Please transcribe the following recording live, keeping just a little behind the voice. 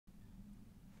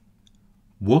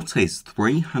What is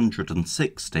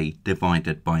 360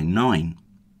 divided by 9?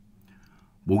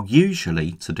 Well,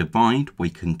 usually to divide we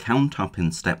can count up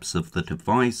in steps of the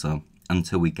divisor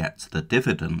until we get to the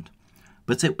dividend,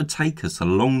 but it would take us a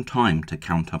long time to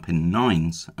count up in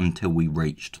nines until we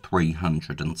reached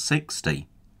 360.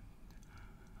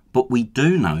 But we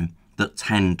do know that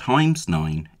 10 times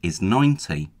 9 is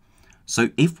 90, so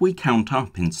if we count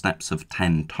up in steps of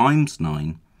 10 times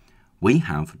 9, we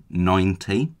have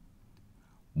 90,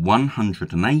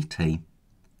 180,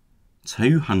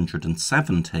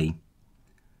 270,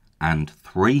 and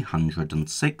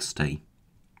 360.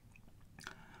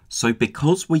 So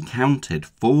because we counted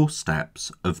 4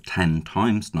 steps of 10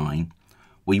 times 9,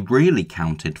 we really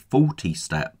counted 40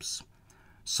 steps.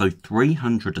 So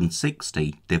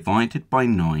 360 divided by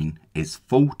 9 is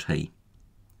 40.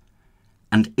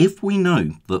 And if we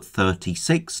know that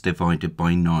 36 divided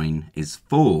by 9 is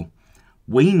 4,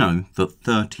 we know that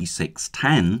 36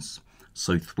 tens,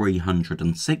 so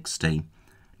 360,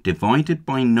 divided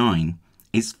by 9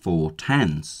 is 4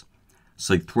 tens.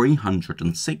 So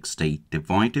 360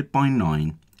 divided by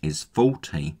 9 is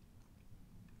 40.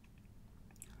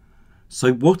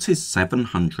 So what is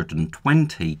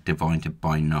 720 divided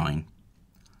by 9?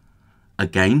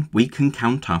 Again, we can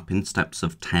count up in steps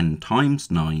of 10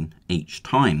 times 9 each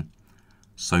time.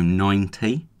 So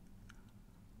 90,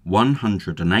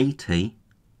 180,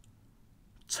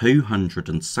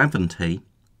 270,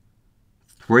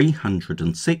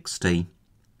 360,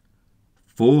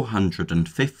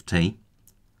 450,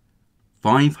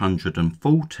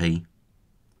 540,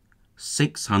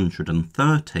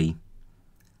 630,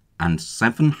 and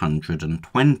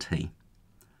 720.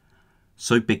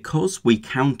 So because we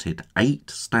counted 8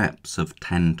 steps of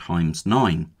 10 times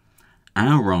 9,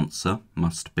 our answer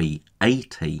must be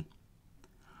 80.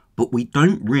 But we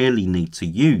don't really need to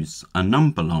use a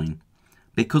number line,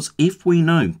 because if we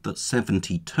know that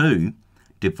 72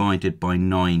 divided by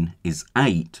 9 is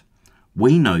 8,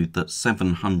 we know that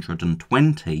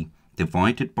 720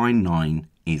 divided by 9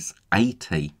 is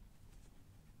 80.